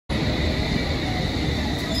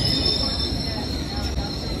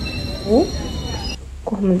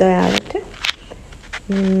කොහොමද ඔයාලට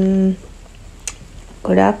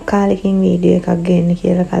ගොඩාක් කාලෙකින් වීඩියෝ එකක් ගේන්න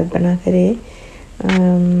කියලා කල්පනා කරේ.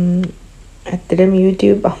 ඇත්තටම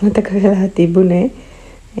YouTube අමතක වෙලා තිබුණේ.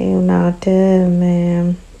 ඒ වුණාට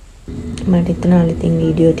මට හිතුණා අලුතින්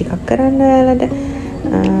වීඩියෝ ටිකක් කරන්න ඔයාලට.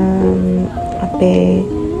 අපේ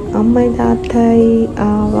අම්මයි තාත්තයි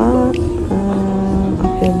ආවා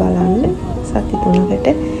අපේ බලන්න සති 3කට.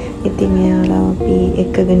 ඉතින් එයාලා අපි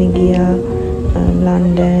එක්කගෙන ගියා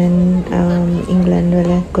ලන්ඩන් ඉංග්ලන්ඩ්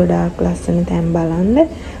වල ගොඩාක් ලස්සන තැන් බලන්න.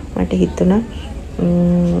 මට හිතුණා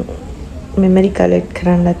මෙමරි කලෙක්ට්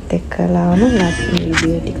කරන්නත් එක්කලාම ලස්සන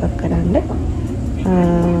වීඩියෝ ටිකක් කරන්න.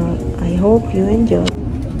 I hope you enjoy.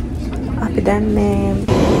 අපි දැන් මේ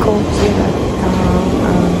කෝච්චිය ගත්තා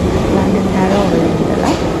ලන්ඩන් හැරෝවල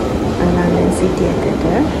ඉඳලා ලන්ඩන් සිටි එකට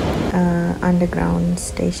අන්ඩර්ග්‍රවුන්ඩ්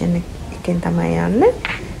ස්ටේෂන් එකෙන් තමයි යන්නේ.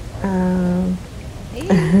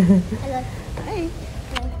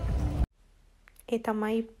 ඒ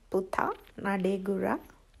තමයි පුතා නඩේ ගුරා.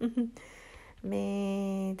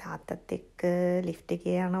 මේ තාත්තත් එක්ක ලිෆ්ට්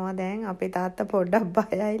එකේ යනවා දැන්. අපේ තාත්තා පොඩ්ඩක්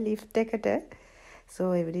බයයි ලිෆ්ට් එකට. So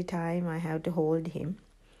every time I have to hold him.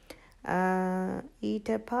 ඊට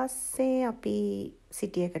පස්සේ අපි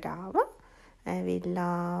සිටි එකට ආවා.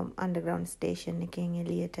 ඇවිල්ලා අන්ඩර්ග්‍රවුන්ඩ් ස්ටේෂන් එකෙන්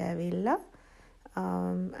එළියට ඇවිල්ලා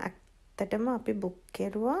ඇත්තටම අපි බුක්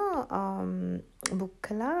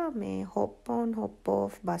කළා මේ hop on hop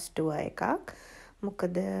off bus tour එකක්.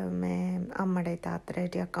 මොකද මේ අම්මටයි තාත්තටයි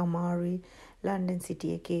ටිකක් අමාරුයි ලන්ඩන් සිටි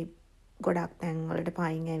එකේ ගොඩක් තැන් වලට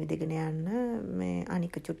පයින් ඇවිදගෙන යන්න. මේ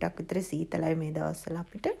අනික චුට්ටක් විතර සීතලයි මේ දවස්වල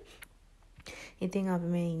අපිට. ඉතින් අපි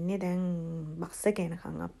මේ ඉන්නේ දැන් බස් එක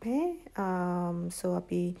එනකන් අපේ. so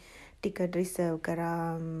අපි ටිකට් රිසර්ව් කරා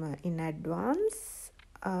in advance.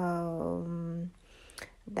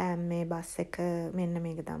 දැන් මේ බස් එක මෙන්න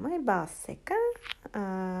මේක තමයි බස් එක.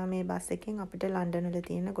 මේ බස් එකෙන් අපිට ලන්ඩන් වල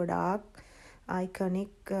තියෙන ගොඩාක්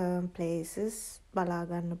iconic places බලා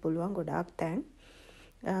ගන්න පුළුවන් ගොඩාක් තැන්.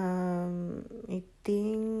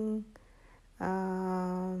 ඉතින්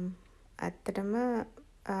ඇත්තටම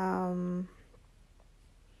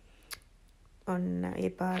ඔන්න ඒ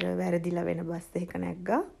පාර වැරදිලා වෙන බස් එක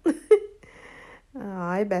නැග්ගා.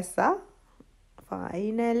 ආයි බැස්සා.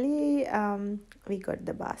 Finally we got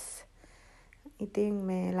the bus. ඉතින්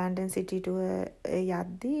මේ ලන්ඩන් සිටි ටුවර්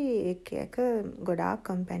යද්දී එක ගොඩාක්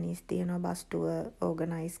කම්පැනිස් තියෙනවා බස් ටුවර්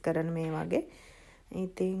ඕගනයිස් කරන මේ වගේ.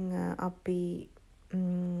 ඉතින් අපි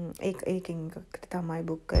ඒකෙන් එකකට තමයි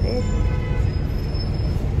බුක් කරේ.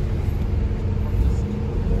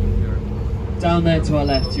 Down there to our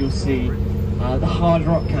left you'll see the Hard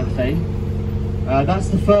Rock Cafe. That's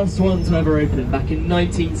the first one to ever open back in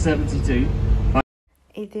 1972.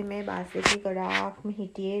 ඉතින් මේ බස් එකේ ගොඩාක්ම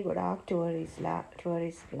හිටියේ ගොඩාක්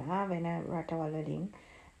ටුවරිස්ට්ලා වෙන රටවල් වලින්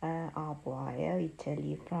ආපු අය.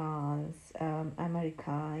 ඉටලි, ෆ්‍රාන්ස්,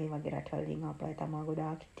 ඇමරිකා ඒ වගේ රටවල් වලින් ආපු අය තමයි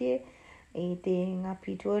ගොඩාක් හිටියේ. ඉතින්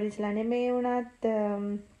අපි ටුවරිස්ට්ලා නෙමෙයි වුණත්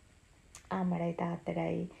අම්මටයි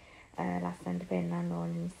තාත්තටයි ලස්සනට පෙන්නන්න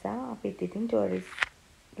ඕන නිසා අපිත් ඉතින්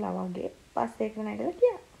ටුවරිස්ට්ලා වගේ බස් එකක නැගලා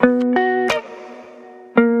ගියා.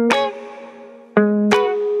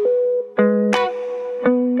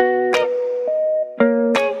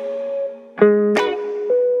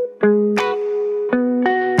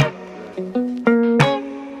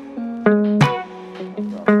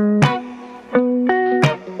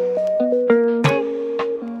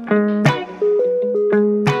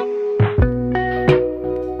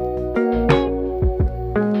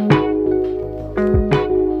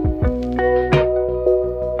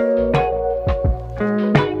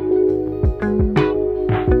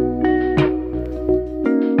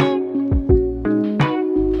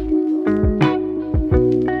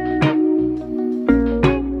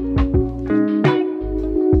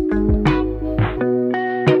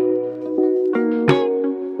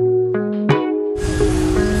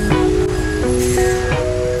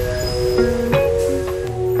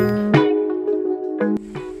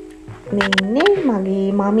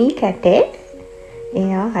 මමී කැටේ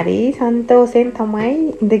එයා හරි සන්තෝෂෙන් තමයි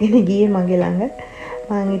ඉඳගෙන ගියේ මගේ ළඟ.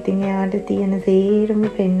 මං ඉතින් එයාට තියෙන සේරම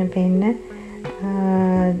පෙන්න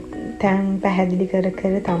තැන් පැහැදිලි කර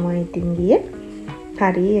තමයි ඉතින් ගියේ.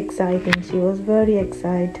 හරි exciting. She was very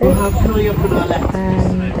excited. We'll have coming up on our left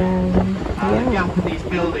and Japanese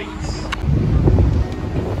buildings.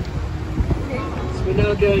 So we're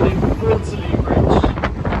now going over Waterloo Bridge.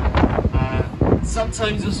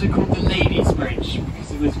 Sometimes also called the Ladies' Bridge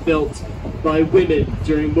because it was built by women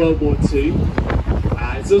during World War II.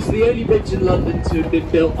 It's also the only bridge in London to have been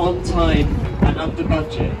built on time and under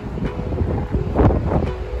budget.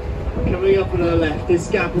 Coming up on our left, this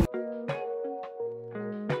gap.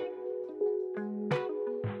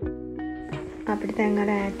 දැන් අර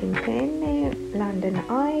ඈතින් පේන්නේ London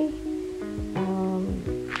Eye.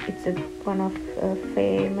 It's one of a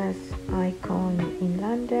famous icon in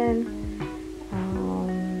London.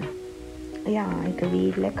 ඒක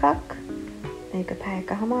wheel එකක්. මේක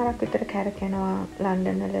පැයකමාරක් විතර කැරකෙනවා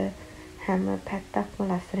London වල හැම පැත්තක්ම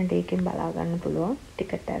ලස්සනට ඒකෙන් බලා ගන්න පුළුවන්.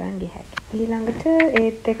 ටිකට් අරන් ගිය හැකි. ඊළඟට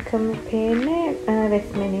ඒත් එක්කම පේන්නේ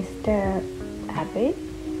වෙස්ට්මිනිස්ටර් ඇබේ.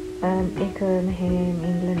 ඒක මෙහෙ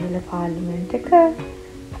ඉංග්ලන්ඩ් වල පාර්ලිමේන්තු එක.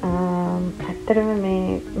 ඇත්තටම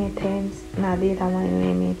මේ තේම්ස් නදිය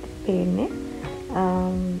තමයි මේ පේන්නේ.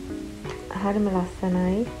 හරිම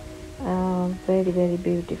ලස්සනයි. Very very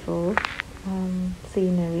beautiful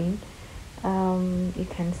scenery. You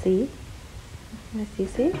can see, as you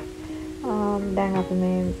see. දැන් අපි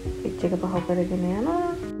මේ පිච් එක පහ කරගෙන යනවා.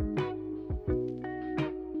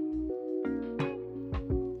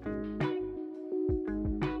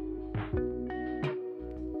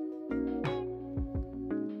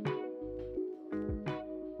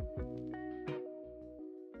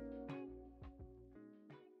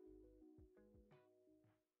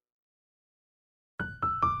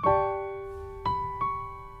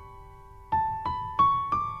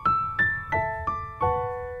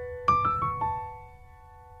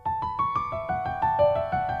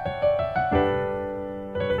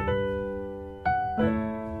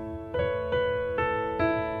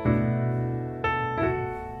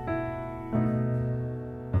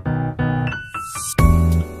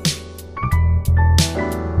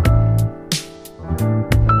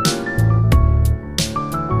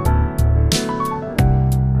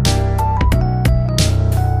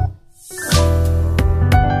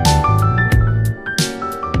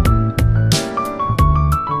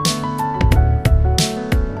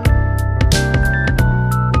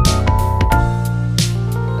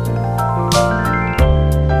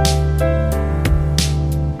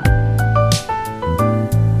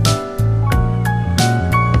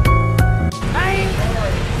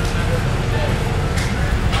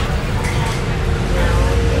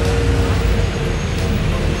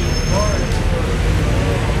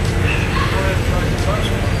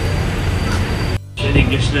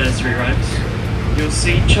 English nursery rhymes. You'll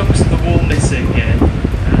see chunks of the wall missing here.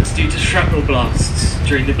 It's due to shrapnel blasts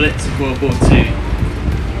during the Blitz of World War II.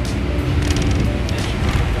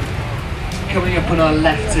 Coming up on our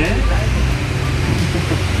left here,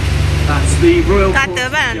 that's the Royal Court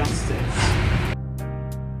of Justice.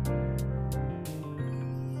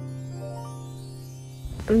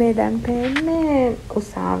 මේ දැන් පේන්නේ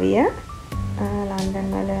උසාවිය London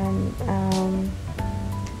වල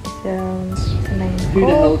Who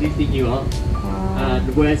the hell do you think you are? And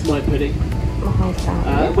where's my pudding?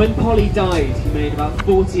 When Polly died, he made about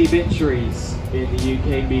 40 obituaries in the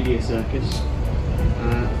UK media circus.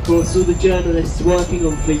 Of course, all the journalists working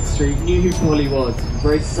on Fleet Street knew who Polly was.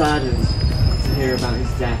 Very saddened to hear about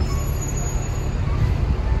his death.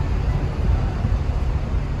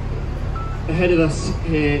 Ahead of us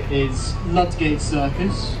here is Ludgate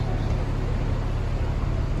Circus.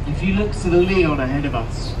 If you look to the Leon ahead of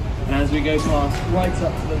us, and as we go past right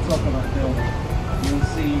up to the top of that building, you'll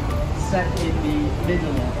see set in the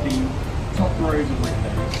middle of the top rows of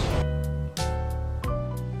windows.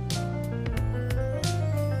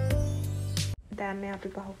 දැන් මේ අපි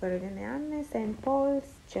පහු කරගෙන යන්නේ St. Paul's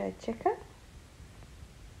Church එක.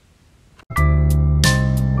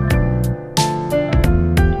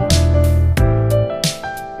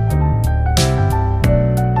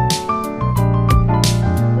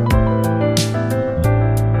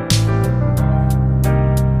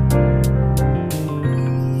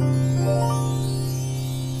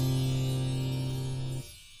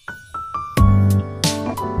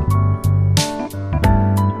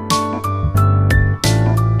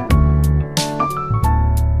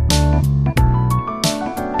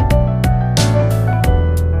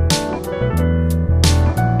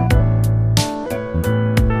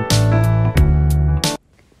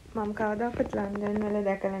 කවදාකවත් London වල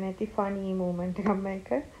දැකලා නැති funny moment එකක් මේක.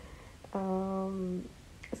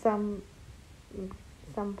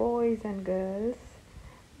 Some boys and girls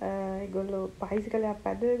ඒගොල්ලෝ බයිසිකලයක්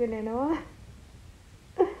පැදගෙන එනවා.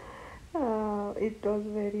 It was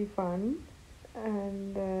very fun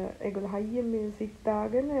and ඒගොල්ලෝ හයිය music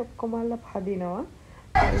දාගෙන ඔක්කොම අල්ල පදිනවා.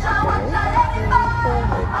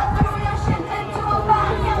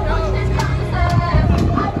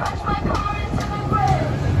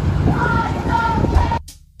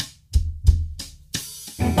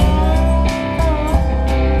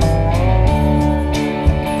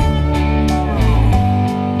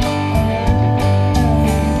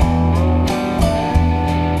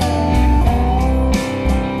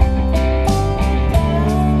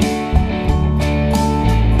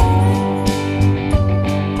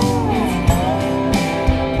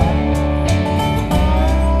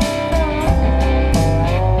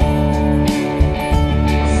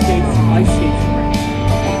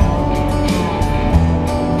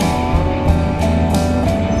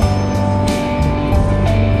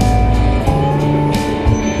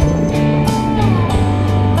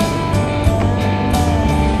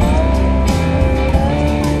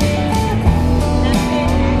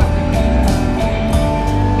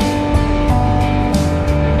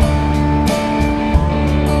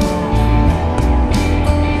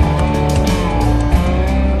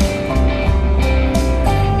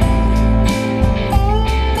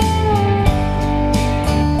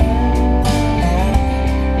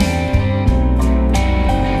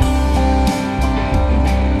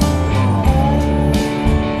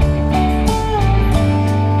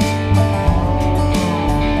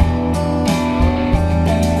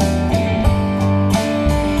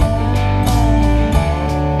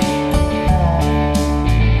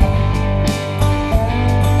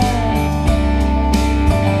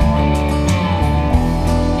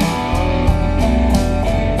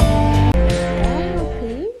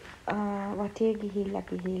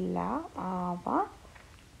 ගිහිල්ලා ආවා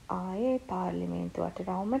ආයේ පාර්ලිමේන්තුවට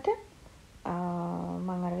රවුමට මම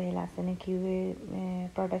අර වෙලේ ලස්සන කිව්වේ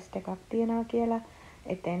ප්‍රොටෙස්ට් එකක් තියනවා කියලා.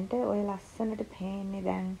 එතෙන්ට ඔය ලස්සනට පේන්නේ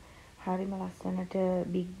දැන් හරිම ලස්සනට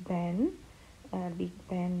බිග්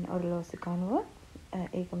බෙන් ඔරලෝසු කනුව.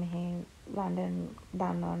 ඒක මෙහි ලන්ඩන්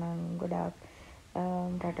දන්නවනම් ගොඩාක්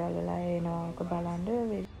රටවල් වල එනවා ඔක බලන්න.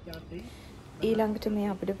 ඊළඟට මේ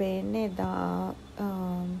අපිට පේන්නේ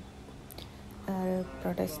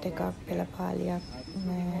ප්‍රොටෙස්ට් එකක් පෙළපාලියක්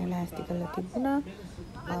ලෑස්ති කරලා තිබුණා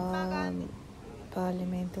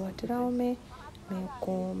පාර්ලිමේන්තුවට රවුමේ. මේ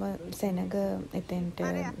කොම සෙනග එතෙන්ට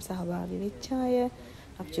සහභාගී වෙච්ච අය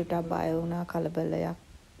අපි චුට්ටක් බය වුණා කලබලයක්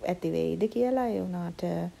ඇති වෙයිද කියලා. ඒ වුණාට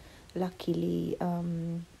ලකිලි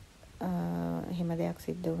එහෙම දෙයක්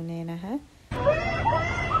සිද්ධ වුණේ නැහැ.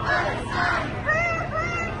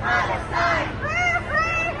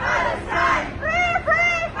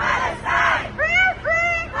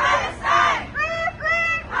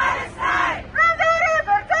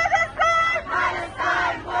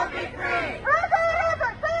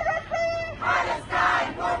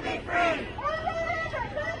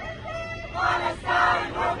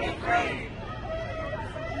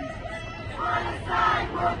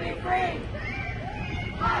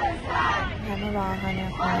 හැම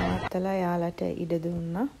වාහනයක් නවත්තලා එයාලට ඉඩ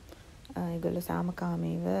දුන්නා. ඒගොල්ලෝ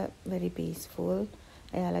සාමකාමීව very peaceful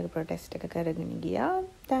එයාලගේ ප්‍රොටෙස්ට් එක කරගෙන ගියා.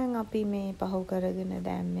 දැන් අපි මේ පහු කරගෙන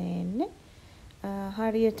දැන් මේ එන්නේ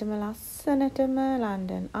හරියටම ලස්සනටම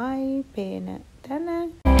ලන්ඩන් අයි පේන තැන.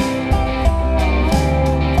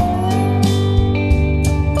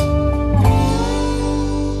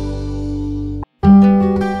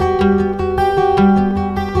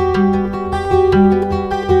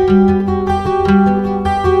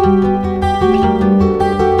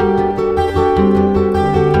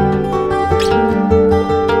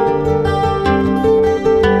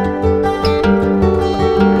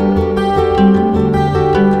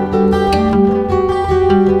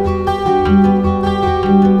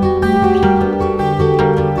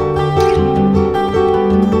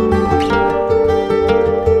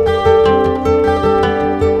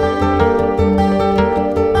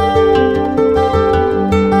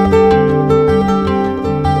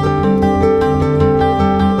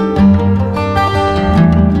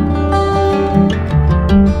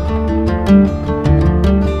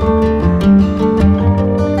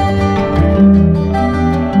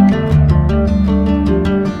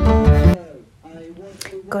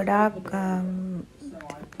 ගොඩාක්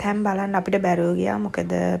තැන් බලන්න අපිට බැරුව ගියා.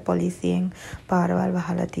 මොකද පොලිසියෙන් පාරවල්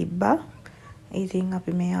වහලා තිබ්බා. ඉතින්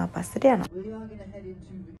අපි මේ ආපස්සට යනවා.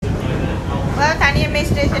 ඔයා තනියම මේ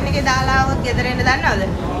ස්ටේෂන් එකේ දාලා આવොත් ගෙදර එන්න දන්නවද?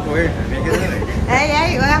 ඔය මේ ගෙදර නෑ.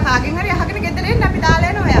 ඇයි ඔයා කාගෙන් හරි අහගෙන ගෙදර එන්න අපි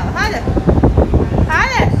දාලා යනවා ඔයාව. හරිද?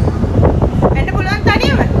 හරිද? එන්න පුළුවන්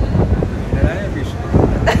තනියම? නෑ පිස්.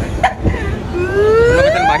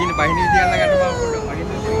 මෙතන බහින විදිය අල්ල ගන්න බා පොඩ්ඩක් බහින්න.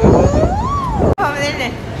 කොහමද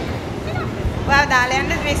එන්නේ? ඔයා දාලා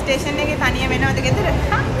යන්න මේ ස්ටේෂන් එකේ තනියම එනවද ගෙදර?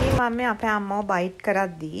 මම අපේ අම්මව බයිට්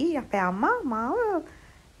කරද්දී අපේ අම්මා මාව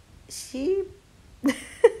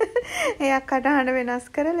එයා කටහඬ වෙනස්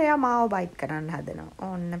කරලා එයා මාව බයිට් කරන්න හදනවා.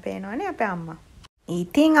 ඕන්න පේනවනේ අපේ අම්මා.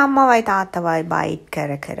 ඉතින් අම්මවයි තාත්තවයි බයිට්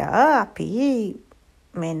කර අපි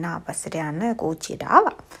මෙන්න ආපස්සට යන්න කෝච්චියට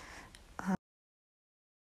ආවා.